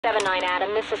7-9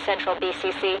 Adam, this is Central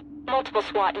BCC. Multiple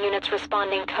SWAT units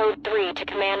responding Code 3 to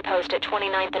command post at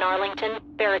 29th and Arlington.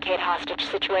 Barricade hostage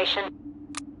situation.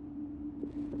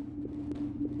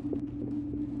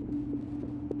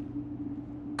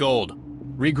 Gold.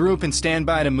 Regroup and stand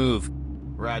by to move.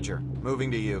 Roger.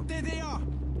 Moving to you. There they are.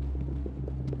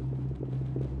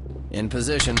 In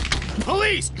position.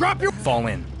 Police! Drop your... Fall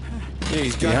in.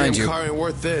 These Behind goddamn you. car ain't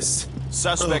worth this.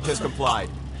 Suspect has complied.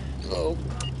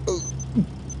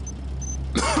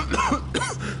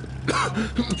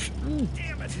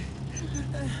 Damn it.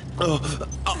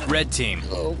 Red team,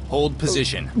 hold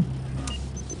position.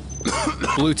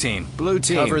 Blue team,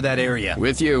 cover that area.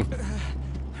 With you.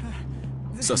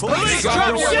 Suspect. Police, drop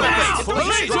your weapons!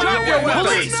 Police, drop your weapons!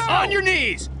 Police, on your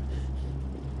knees!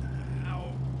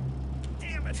 Ow.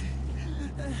 Damn it.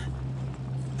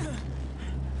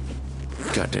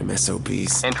 Goddamn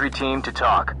SOBs. Entry team to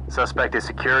TALK. Suspect is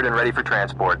secured and ready for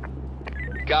transport.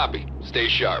 Copy. Stay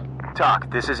sharp.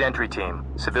 TALK, this is entry team.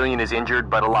 Civilian is injured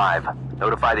but alive.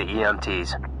 Notify the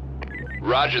EMTs.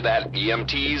 Roger that.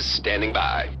 EMTs standing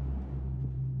by.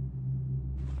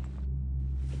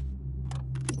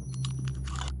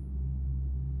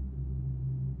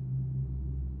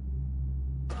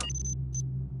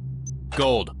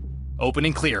 Gold. Open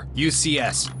and clear.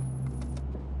 UCS.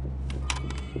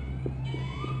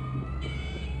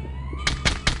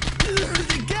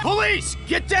 Police!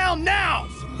 Get down now!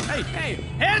 Hey,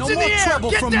 Hands no in more the air!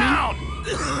 trouble Get from down! me.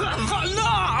 No!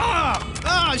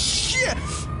 Ah, shit!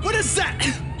 What is that?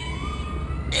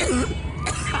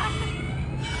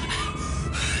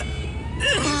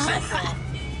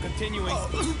 Continuing.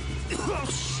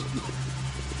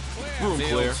 Room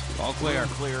clear. All clear.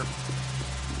 Clear.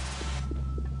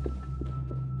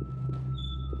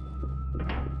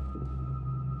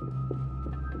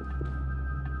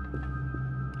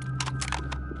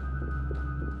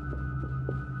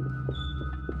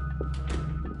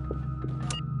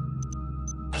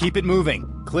 Keep it moving.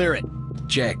 Clear it.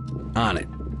 Check. On it.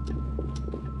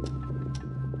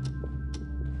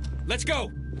 Let's go!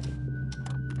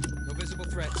 No visible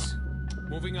threats.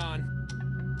 Moving on.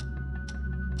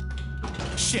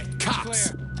 Shit, cops!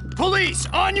 Clear. Police,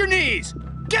 on your knees!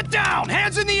 Get down!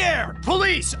 Hands in the air!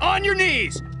 Police, on your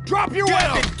knees! Drop your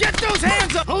weapons! Get those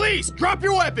hands up! Police, drop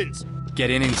your weapons! Get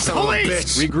in and...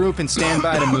 Police! Regroup and stand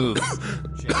by to move.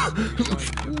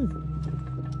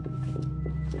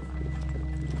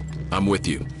 I'm with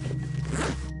you.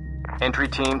 Entry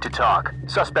team to TALK.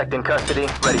 Suspect in custody,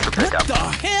 ready for pickup. The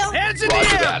hell? Hands in the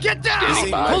Roger air! that. Get down!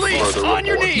 Standing by Police, for the on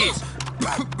your report. knees!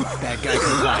 That guy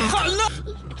complied.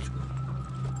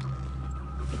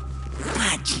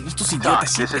 TALK,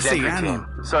 this is entry team.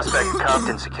 Suspect cuffed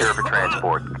and secure for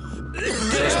transport.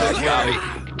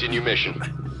 Copy. Continue mission.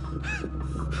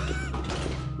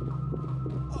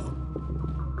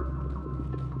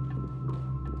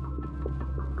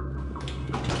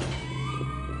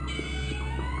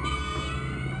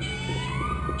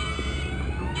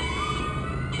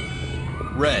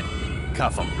 Red,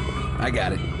 cuff him. I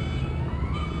got it.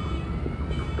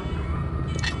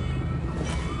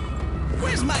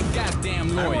 Where's my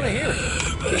goddamn lawyer? I wanna hear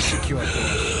it. He's secured.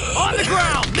 On the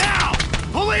ground, now!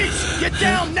 Police, get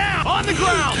down now! On the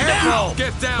ground, now!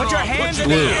 Get down! Put your hands in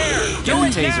Blue, the air.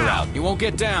 get the taser out. You won't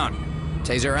get down.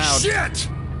 Taser out. Shit!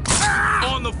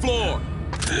 On the floor.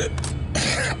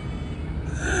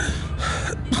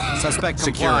 Suspect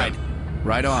Secured. complied.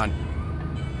 Right on.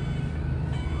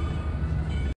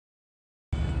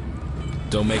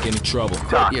 Don't make any trouble.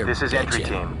 TALK, Here, this is entry bitch.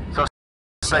 team.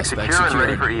 Suspect secure and secured.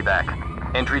 ready for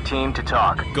evac. Entry team to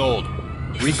TALK. Gold,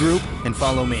 regroup and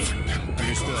follow me.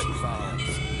 Understood. Follow.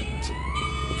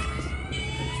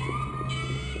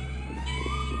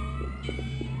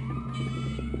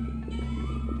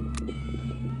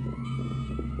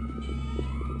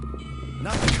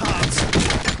 Not the cops.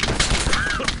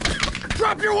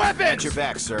 Drop your At weapons! your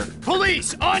back, sir.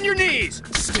 Police, on your knees!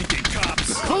 Stinking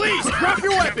cops. Police, drop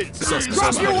your weapons! Drop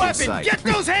suspect your in weapons! sight. Get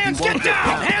those hands! He won't Get get down!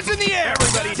 down. Hands in the air!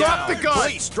 Everybody Drop down. the gun!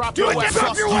 Police, drop Do your it! weapons.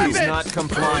 Drop your He's weapons! not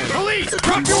complying. Police,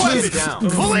 drop your He's weapons! down.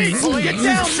 Police, get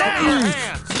down now!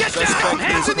 Get down! Suspect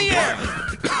Hands in the air!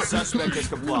 Suspect has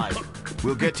complied.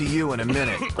 We'll get to you in a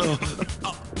minute.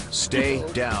 Stay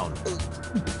down.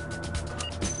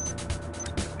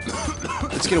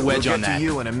 Let's get a wedge We'll on get to that.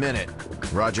 you in a minute.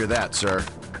 Roger that, sir.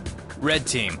 Red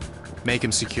team, make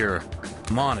him secure.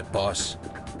 I'm on it, boss.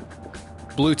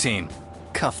 Blue team,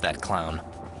 cuff that clown.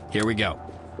 Here we go.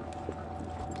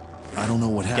 I don't know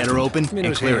what happened. Get her open in and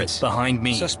his clear hands. it. Behind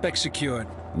me. Suspect secured.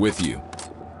 With you.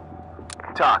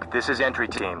 TALK, this is entry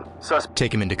team.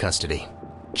 Take him into custody.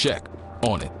 Check.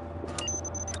 On it.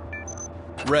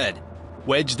 Red,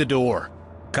 wedge the door.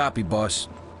 Copy, boss.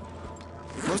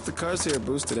 Most of the cars here are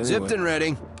boosted anyway. Zipped and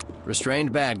ready.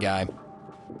 Restrained bad guy.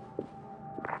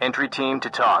 Entry team to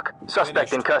talk.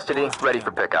 Suspect in custody, ready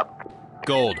for pickup.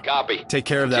 Gold. Copy. Take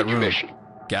care of that Continue room. mission.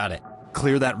 Got it.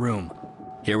 Clear that room.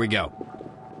 Here we go.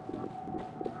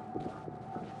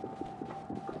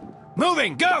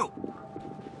 Moving, go!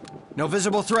 No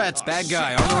visible threats. Bad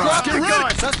guy on the run. Drop your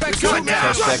gun! Suspect Good going now!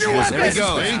 down. Drop your There he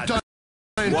weapons! goes.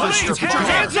 Police, put your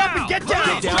hands up and get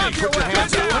down! Drop your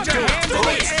weapons! Put your hands up!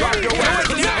 Police, drop your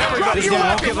weapons!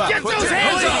 Drop your weapons! Get those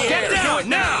hands up! Get down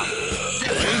now!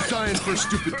 Ain't dying for a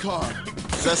stupid car.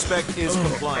 Suspect is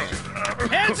compliant.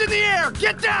 Hands in the air!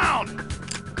 Get down!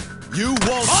 You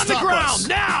won't On the stop ground us.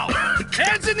 now!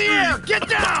 Hands in the air! Get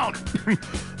down!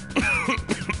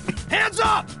 Hands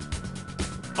up!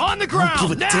 On the ground Don't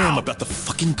give a now! damn about the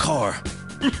fucking car.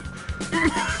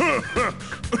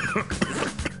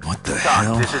 What the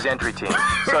hell? This is entry team.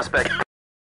 Suspect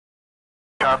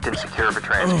cuffed and secure for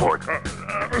transport.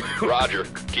 Roger.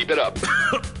 Keep it up.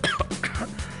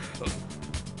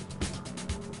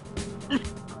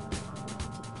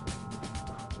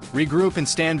 Regroup and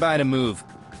stand by to move.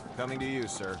 Coming to you,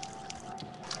 sir.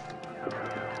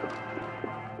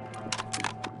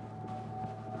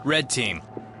 Red team.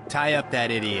 Tie up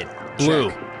that idiot. Blue.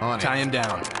 Check. On it. Tie him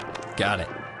down. Got it.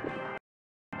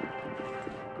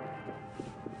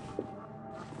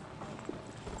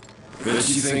 Bet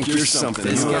you think you're something.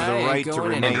 This You guy have the ain't right to going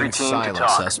remain Entry team to silent. talk.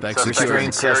 Suspect Suspect secured.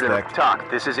 is secured and- Suspect. Talk.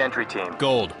 This is entry team.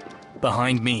 Gold.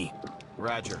 Behind me.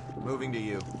 Roger. Moving to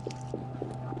you.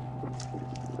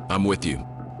 I'm with you.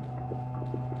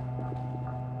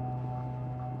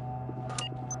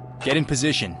 Get in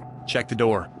position. Check the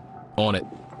door. On it.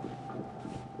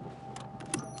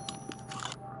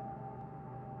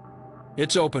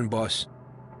 It's open, boss.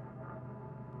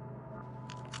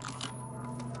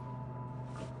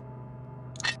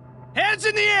 Hands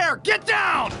in the air! Get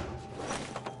down!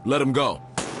 Let him go.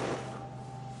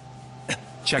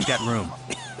 Check that room.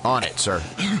 On it, sir.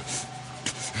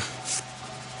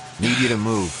 Need you to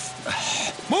move.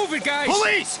 Move it, guys!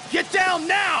 Police! Get down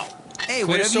now! Hey, Clear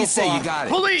whatever so you say, far. you got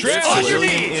it. Police! Transfer. On your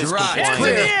Civilian knees! is Right. Hands in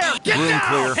compliant. the air! Get Room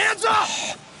down! clear. Hands up!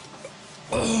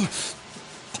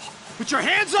 Put your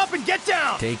hands up and get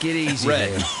down! Take it easy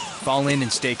Red. there. Fall in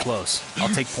and stay close. I'll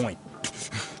take point.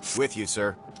 With you,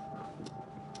 sir.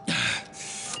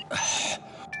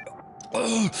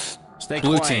 Stay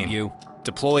Blue quiet, team. you.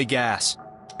 Deploy gas.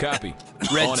 Copy.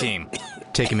 Red On it. team.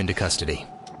 Take him into custody.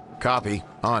 Copy.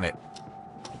 On it.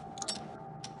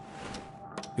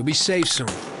 You'll be safe soon.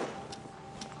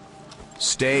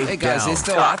 Stay Hey guys, down. they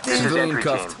still Talk. out This there? is Civilian entry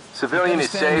cuffed. team. Civilian is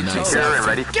safe, Nice. secure, and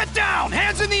ready. Get down!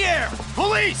 Hands in the air!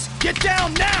 Police! Get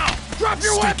down now! Drop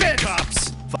your weapon! Cops.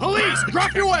 Police!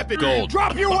 Drop your weapon! Gold.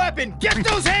 Drop your weapon! Get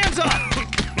those hands up!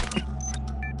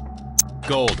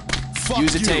 Gold.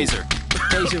 Use a taser.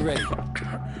 Taser ready.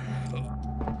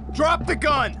 Drop the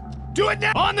gun! Do it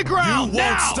now! On the ground! You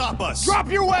won't now! stop us. Drop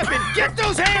your weapon! Get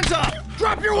those hands up!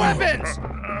 Drop your weapons!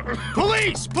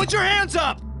 Police! Put your hands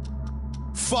up!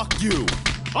 Fuck you.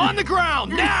 On the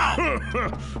ground! Now!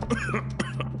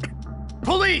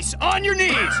 Police! On your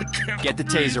knees! Get the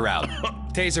taser out.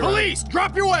 Taser ready. Police!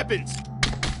 Drop your weapons!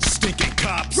 Stinking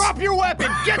cops. Drop your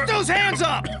weapon! Get those hands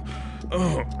up!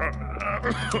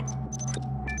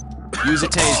 Use a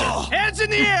taser. Hands in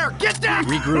the air! Get down!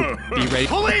 Regroup. Be ready.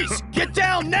 Police! Get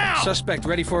down now! Suspect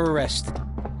ready for arrest.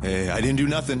 Hey, I didn't do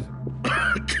nothing.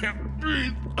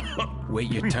 Wait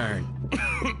your turn.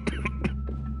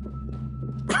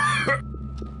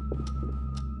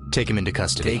 Take him into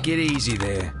custody. Take it easy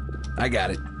there. I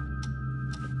got it.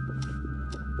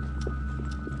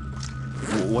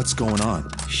 What's going on?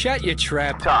 Shut your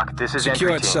trap. Talk. This is entry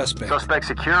Secured team. suspect. Suspect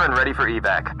secure and ready for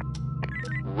evac.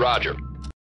 Roger.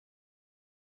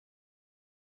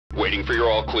 Waiting for your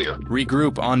all clear.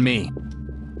 Regroup on me.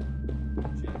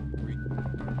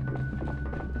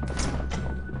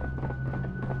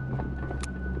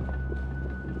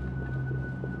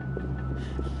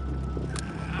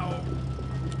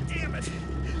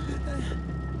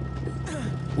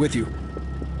 With you.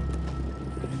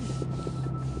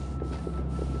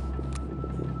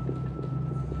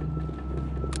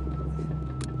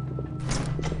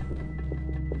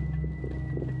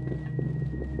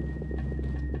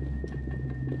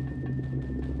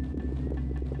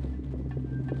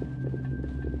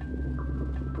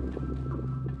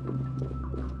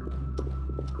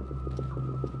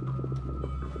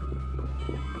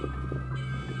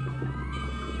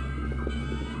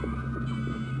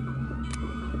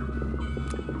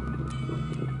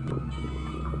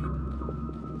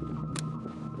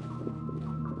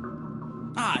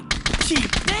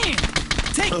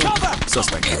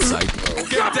 Suspect in sight.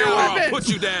 Drop your weapon! Put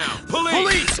you down.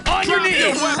 Police, on your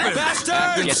knees!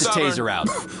 Bastard! Get the taser out.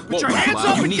 Put your hands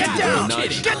up and get down!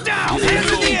 Get down!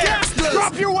 Hands in the air!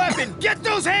 Drop your weapon! Get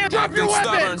those hands! Drop your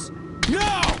weapons!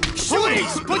 No!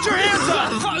 Police, put your hands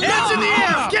up! Hands in the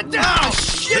air! Get down!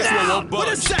 Get down! What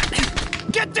is that?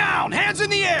 Get down! Hands in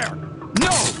the air! No!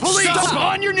 Police,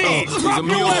 on your knees! Drop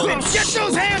your weapons! Get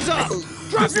those hands up!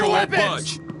 Drop your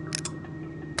weapons!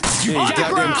 You On the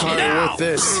goddamn ground, car now! with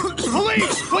this.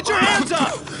 Police, put your hands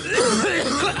up!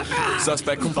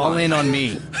 Suspect Fall in on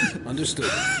me. Understood.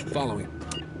 Following.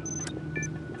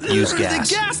 Use gas.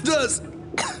 The gas does!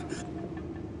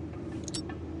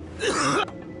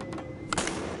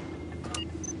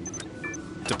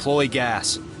 Deploy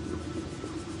gas.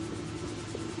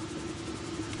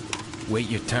 Wait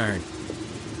your turn.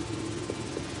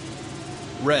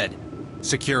 Red,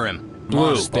 secure him.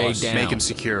 Blue, Stay down. make him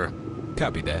secure.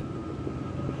 Copy that.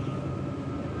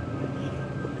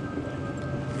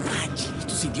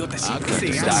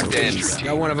 Stocked in.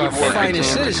 Got one of our Entry finest team to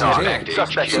citizens talk. here.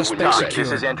 Suspect in Suspect talk. secure.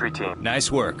 This is entry team.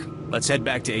 Nice work. Let's head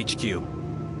back to HQ.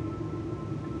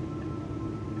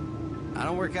 I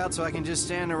don't work out so I can just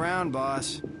stand around,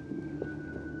 boss.